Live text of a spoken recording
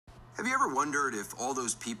Have you ever wondered if all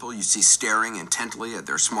those people you see staring intently at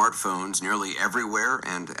their smartphones nearly everywhere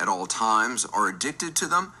and at all times are addicted to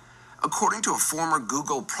them? According to a former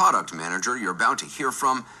Google product manager you're about to hear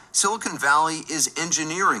from, Silicon Valley is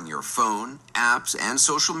engineering your phone, apps, and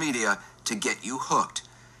social media to get you hooked.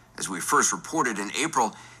 As we first reported in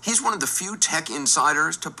April, he's one of the few tech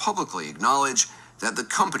insiders to publicly acknowledge that the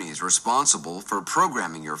companies responsible for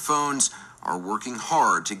programming your phones are working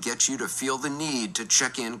hard to get you to feel the need to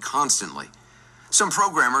check in constantly. Some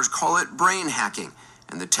programmers call it brain hacking,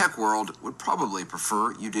 and the tech world would probably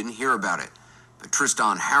prefer you didn't hear about it. But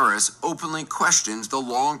Tristan Harris openly questions the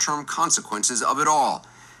long-term consequences of it all,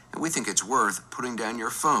 and we think it's worth putting down your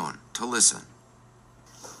phone to listen.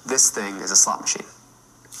 This thing is a slot machine.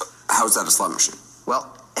 How is that a slot machine?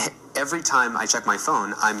 Well, every time I check my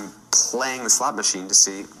phone, I'm playing the slot machine to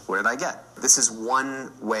see what did I get. This is one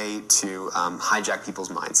way to hijack people's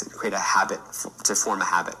minds and create a habit, to form a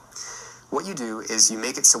habit. What you do is you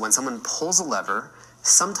make it so when someone pulls a lever,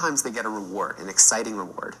 sometimes they get a reward, an exciting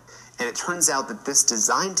reward. And it turns out that this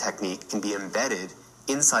design technique can be embedded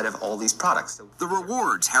inside of all these products. The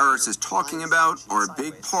rewards Harris is talking about are a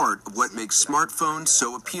big part of what makes smartphones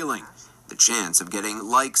so appealing. The chance of getting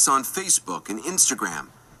likes on Facebook and Instagram,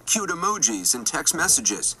 cute emojis and text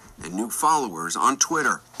messages, and new followers on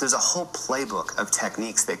Twitter. There's a whole playbook of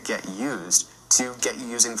techniques that get used to get you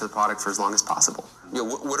using the product for as long as possible. Yeah,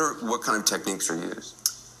 what kind of techniques are used?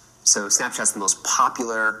 So Snapchat's the most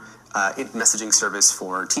popular messaging service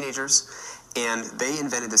for teenagers, and they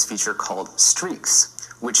invented this feature called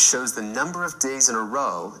Streaks, which shows the number of days in a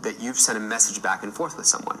row that you've sent a message back and forth with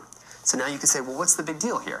someone. So now you can say, well, what's the big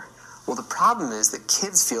deal here? Well, the problem is that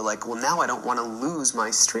kids feel like, well, now I don't want to lose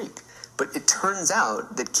my streak. But it turns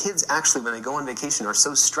out that kids actually, when they go on vacation, are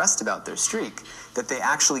so stressed about their streak that they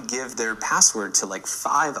actually give their password to like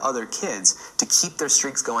 5 other kids to keep their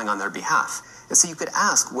streaks going on their behalf. And so you could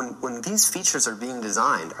ask, when these features are being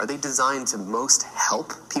designed, are they designed to most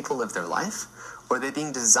help people live their life? Or are they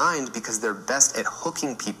being designed because they're best at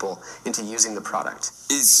hooking people into using the product?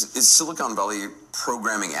 Is Silicon Valley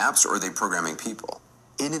programming apps, or are they programming people?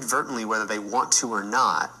 Inadvertently, whether they want to or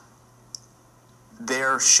not,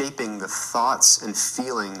 they're shaping the thoughts and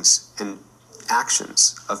feelings and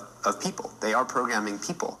actions of people. They are programming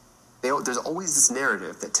people. There's always this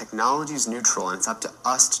narrative that technology is neutral and it's up to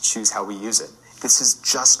us to choose how we use it. This is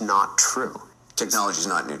just not true. Technology is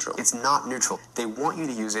not neutral. It's not neutral. They want you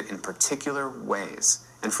to use it in particular ways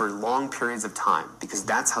and for long periods of time because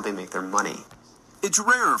that's how they make their money. It's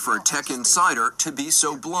rare for a tech insider to be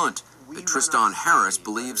so blunt, but Tristan Harris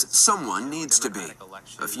believes someone needs to be.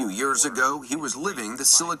 A few years ago, he was living the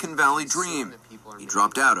Silicon Valley dream. He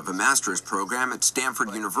dropped out of a master's program at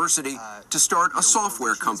Stanford University to start a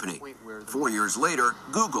software company. 4 years later,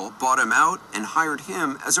 Google bought him out and hired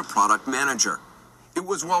him as a product manager. It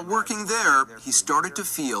was while working there, he started to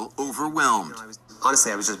feel overwhelmed.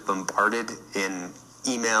 Honestly, I was just bombarded in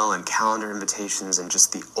email and calendar invitations and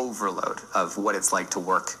just the overload of what it's like to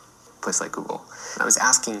work at a place like Google. I was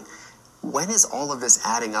asking, when is all of this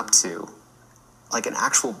adding up to like an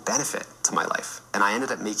actual benefit to my life? And I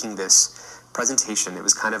ended up making this presentation. It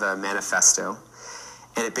was kind of a manifesto.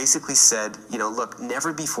 And it basically said, look,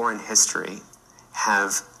 never before in history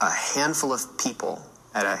have a handful of people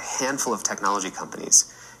at a handful of technology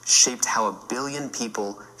companies shaped how 1 billion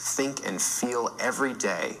people think and feel every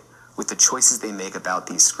day with the choices they make about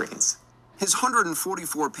these screens. His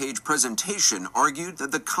 144-page presentation argued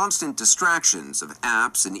that the constant distractions of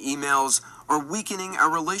apps and emails are weakening our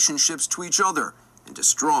relationships to each other and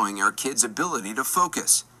destroying our kids' ability to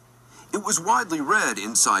focus. It was widely read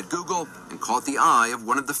inside Google and caught the eye of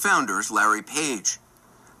one of the founders, Larry Page.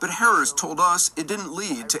 But Harris told us it didn't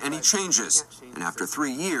lead to any changes, and after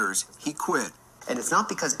 3 years, he quit. And it's not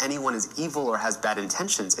because anyone is evil or has bad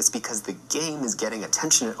intentions, it's because the game is getting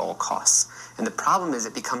attention at all costs. And the problem is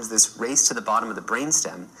it becomes this race to the bottom of the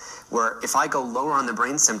brainstem, where if I go lower on the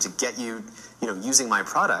brainstem to get you, using my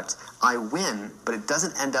product, I win, but it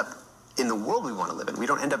doesn't end up in the world we want to live in. We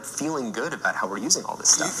don't end up feeling good about how we're using all this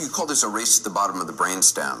stuff. You call this a race to the bottom of the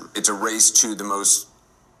brainstem. It's a race to the most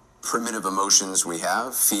primitive emotions we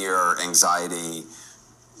have: fear, anxiety,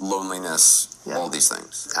 loneliness, all these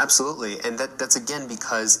things. Absolutely. And that's again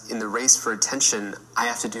because in the race for attention, I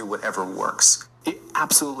have to do whatever works. It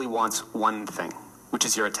absolutely wants one thing, which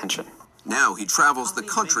is your attention. Now he travels the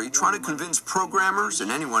country trying to convince programmers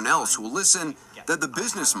and anyone else who will listen that the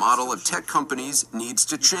business model of tech companies needs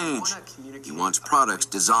to change. He wants products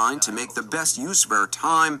designed to make the best use of our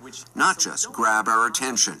time, not just grab our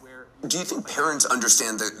attention. Do you think parents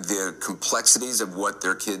understand the complexities of what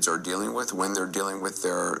their kids are dealing with when they're dealing with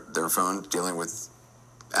their phone, dealing with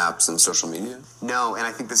apps and social media? No, and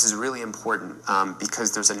I think this is really important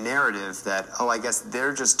because there's a narrative that, oh, I guess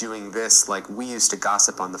they're just doing this like we used to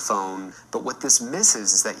gossip on the phone. But what this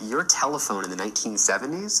misses is that your telephone in the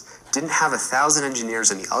 1970s didn't have 1,000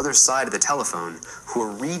 engineers on the other side of the telephone who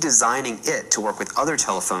were redesigning it to work with other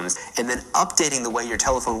telephones and then updating the way your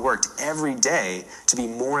telephone worked every day to be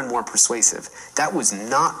more and more persuasive. That was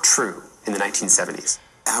not true in the 1970s.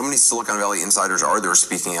 How many Silicon Valley insiders are there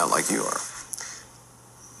speaking out like you are?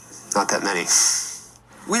 Not that many.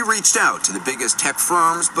 We reached out to the biggest tech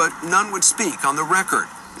firms, but none would speak on the record,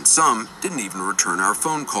 and some didn't even return our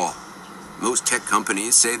phone call. Most tech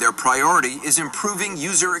companies say their priority is improving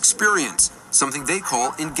user experience, something they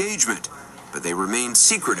call engagement, but they remain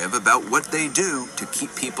secretive about what they do to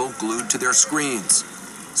keep people glued to their screens.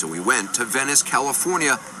 So we went to Venice,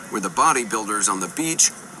 California, where the bodybuilders on the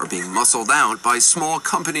beach are being muscled out by small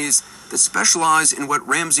companies that specialize in what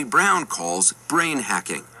Ramsey Brown calls brain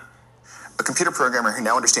hacking. A computer programmer who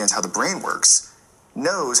now understands how the brain works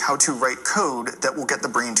knows how to write code that will get the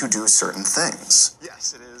brain to do certain things.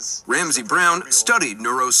 Yes, it is. Ramsey Brown studied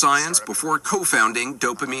neuroscience before co-founding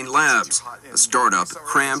Dopamine Labs, a startup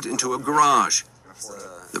crammed into a garage.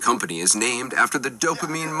 The company is named after the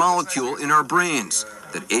dopamine molecule in our brains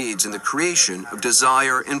that aids in the creation of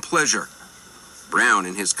desire and pleasure. Brown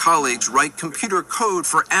and his colleagues write computer code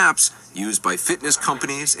for apps used by fitness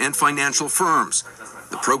companies and financial firms.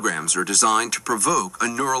 The programs are designed to provoke a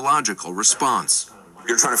neurological response.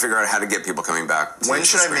 You're trying to figure out how to get people coming back. When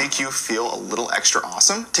should I make you feel a little extra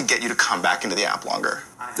awesome to get you to come back into the app longer?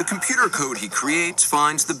 The computer code he creates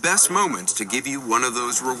finds the best moments to give you one of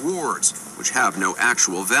those rewards, which have no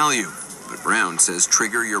actual value. But Brown says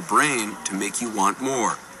trigger your brain to make you want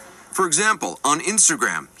more. For example, on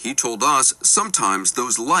Instagram, he told us sometimes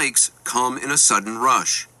those likes come in a sudden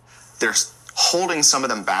rush. They're holding some of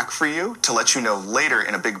them back for you to let you know later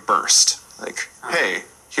in a big burst. Like, hey,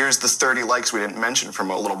 here's the 30 likes we didn't mention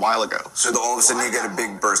from a little while ago. So all of a sudden you get a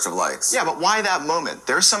big burst of likes. Yeah, but why that moment?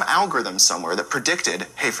 There's some algorithm somewhere that predicted,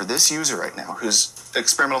 hey, for this user right now, who's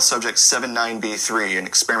experimental subject 79B3 and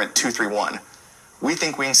experiment 231, we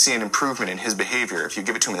think we can see an improvement in his behavior if you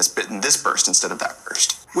give it to him in this burst instead of that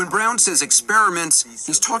burst. When Brown says experiments,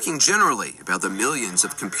 he's talking generally about the millions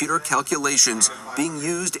of computer calculations being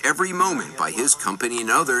used every moment by his company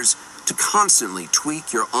and others to constantly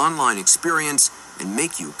tweak your online experience and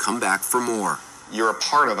make you come back for more. You're a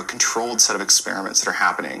part of a controlled set of experiments that are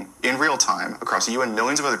happening in real time across you and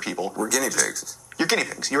millions of other people. We're guinea pigs. You're guinea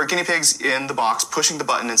pigs. You are guinea pigs in the box, pushing the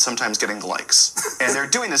button and sometimes getting the likes. And they're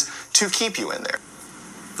doing this to keep you in there.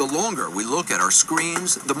 The longer we look at our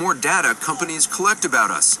screens, the more data companies collect about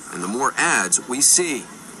us, and the more ads we see.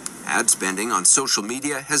 Ad spending on social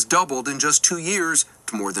media has doubled in just 2 years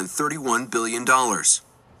to more than $31 billion.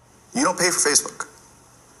 You don't pay for Facebook.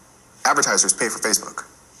 Advertisers pay for Facebook.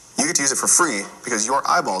 You get to use it for free because your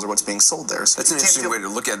eyeballs are what's being sold there. So that's an interesting way to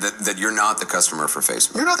look at that you're not the customer for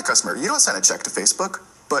Facebook. You're not the customer. You don't send a check to Facebook,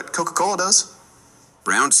 but Coca-Cola does.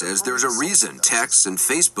 Brown says there's a reason texts and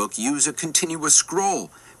Facebook use a continuous scroll,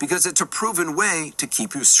 because it's a proven way to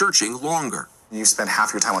keep you searching longer. You spend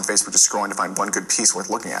half your time on Facebook just scrolling to find one good piece worth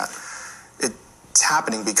looking at. It's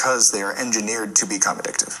happening because they are engineered to become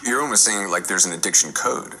addictive. You're almost saying like there's an addiction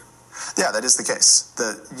code. Yeah, that is the case.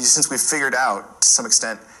 Since we've figured out, to some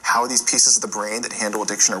extent, how these pieces of the brain that handle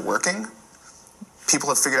addiction are working, people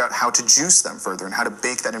have figured out how to juice them further and how to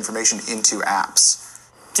bake that information into apps.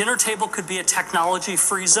 Dinner table could be a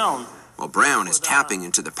technology-free zone. While Brown is tapping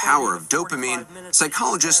into the power of dopamine,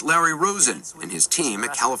 psychologist Larry Rosen and his team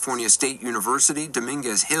at California State University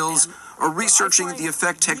Dominguez Hills are researching the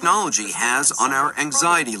effect technology has on our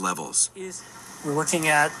anxiety levels. We're looking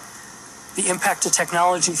at the impact of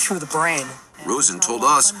technology through the brain. Rosen told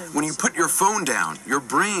us when you put your phone down, your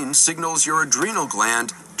brain signals your adrenal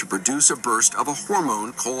gland to produce a burst of a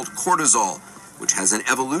hormone called cortisol, which has an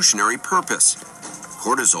evolutionary purpose.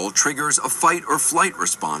 Cortisol triggers a fight or flight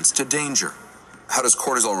response to danger. How does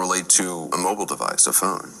cortisol relate to a mobile device, a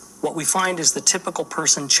phone? What we find is the typical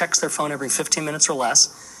person checks their phone every 15 minutes or less,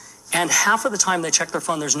 and half of the time they check their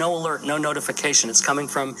phone, there's no alert, no notification. It's coming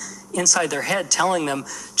from inside their head telling them,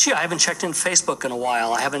 gee, I haven't checked in Facebook in a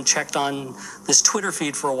while. I haven't checked on this Twitter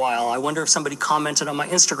feed for a while. I wonder if somebody commented on my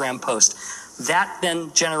Instagram post. That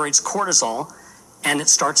then generates cortisol, and it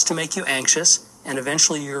starts to make you anxious. And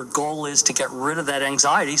eventually your goal is to get rid of that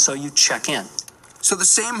anxiety, so you check in. So the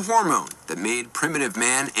same hormone that made primitive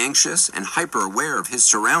man anxious and hyper-aware of his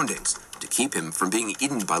surroundings to keep him from being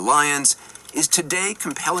eaten by lions is today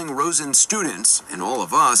compelling Rosen's students, and all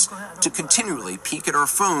of us, to continually peek at our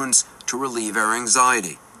phones to relieve our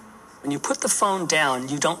anxiety. When you put the phone down,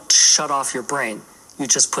 you don't shut off your brain. you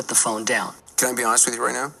just put the phone down. Can I be honest with you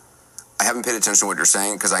right now? I haven't paid attention to what you're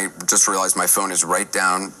saying because I just realized my phone is right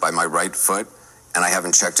down by my right foot, and I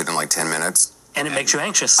haven't checked it in like 10 minutes. And it makes you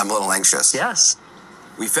anxious. I'm a little anxious. Yes.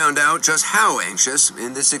 We found out just how anxious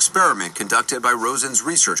in this experiment conducted by Rosen's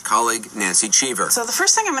research colleague, Nancy Cheever. So the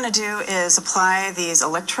first thing I'm going to do is apply these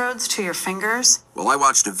electrodes to your fingers. While I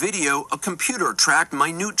watched a video, a computer tracked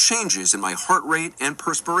minute changes in my heart rate and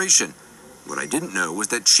perspiration. What I didn't know was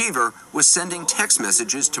that Cheever was sending text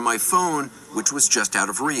messages to my phone, which was just out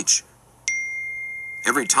of reach.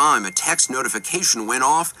 Every time a text notification went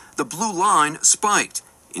off, the blue line spiked,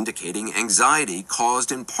 indicating anxiety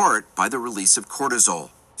caused in part by the release of cortisol.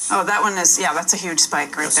 Oh, that one is, that's a huge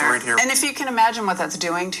spike right there. Right here. And if you can imagine what that's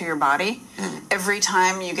doing to your body, every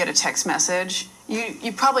time you get a text message,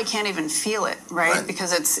 you probably can't even feel it, right?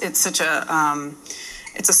 Because it's such a,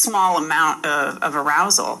 it's a small amount of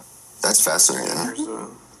arousal. That's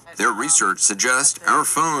fascinating. Their research suggests our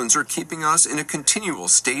phones are keeping us in a continual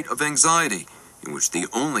state of anxiety, in which the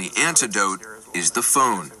only antidote is the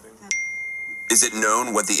phone. Is it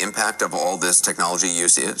known what the impact of all this technology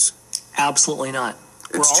use is? Absolutely not.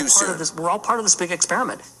 It's too soon. We're all part of this big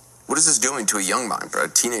experiment. What is this doing to a young mind, a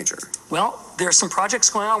teenager? Well, there's some projects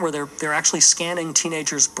going on where they're actually scanning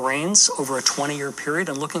teenagers' brains over a 20-year period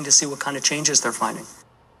and looking to see what kind of changes they're finding.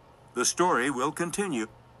 The story will continue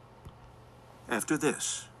after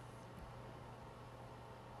this.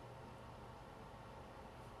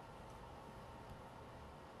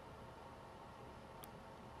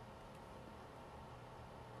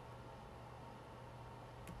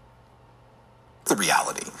 The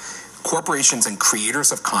reality. Corporations and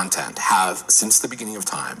creators of content have, since the beginning of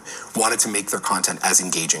time, wanted to make their content as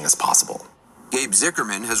engaging as possible. Gabe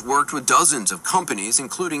Zickerman has worked with dozens of companies,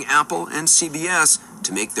 including Apple and CBS,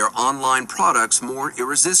 to make their online products more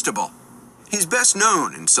irresistible. He's best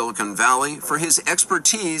known in Silicon Valley for his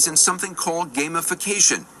expertise in something called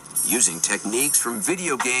gamification, using techniques from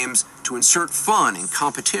video games to insert fun and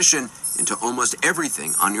competition into almost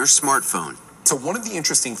everything on your smartphone. So one of the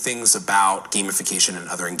interesting things about gamification and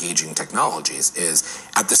other engaging technologies is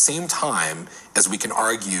at the same time as we can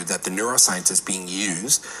argue that the neuroscience is being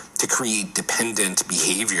used to create dependent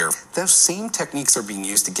behavior, those same techniques are being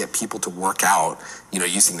used to get people to work out,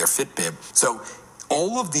 using their Fitbit. So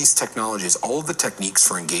all of these technologies, all of the techniques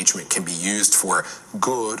for engagement can be used for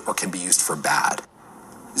good or can be used for bad.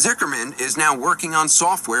 Zickerman is now working on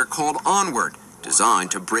software called Onward,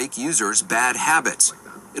 designed to break users' bad habits.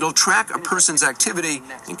 It'll track a person's activity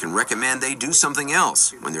and can recommend they do something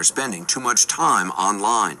else when they're spending too much time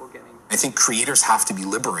online. I think creators have to be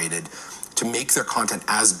liberated to make their content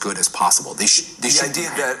as good as possible.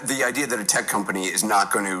 The idea that a tech company is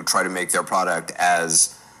not going to try to make their product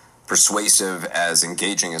as persuasive, as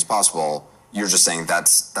engaging as possible, you're just saying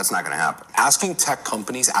that's not going to happen. Asking tech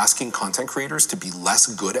companies, asking content creators to be less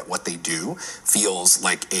good at what they do feels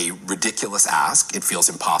like a ridiculous ask. It feels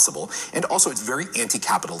impossible. And also, it's very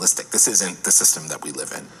anti-capitalistic. This isn't the system that we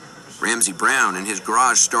live in. Ramsey Brown and his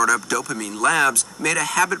garage startup Dopamine Labs made a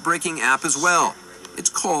habit-breaking app as well. It's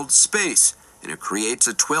called Space, and it creates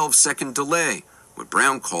a 12-second delay, what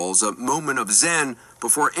Brown calls a moment of zen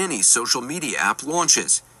before any social media app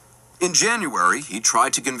launches. In January, he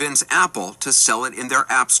tried to convince Apple to sell it in their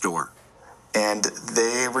App Store. And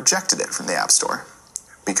they rejected it from the App Store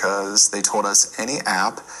because they told us any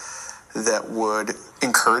app that would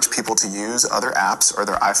encourage people to use other apps or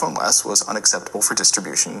their iPhone less was unacceptable for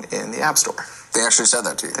distribution in the App Store. They actually said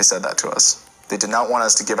that to you? They said that to us. They did not want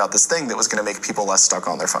us to give out this thing that was going to make people less stuck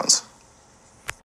on their phones.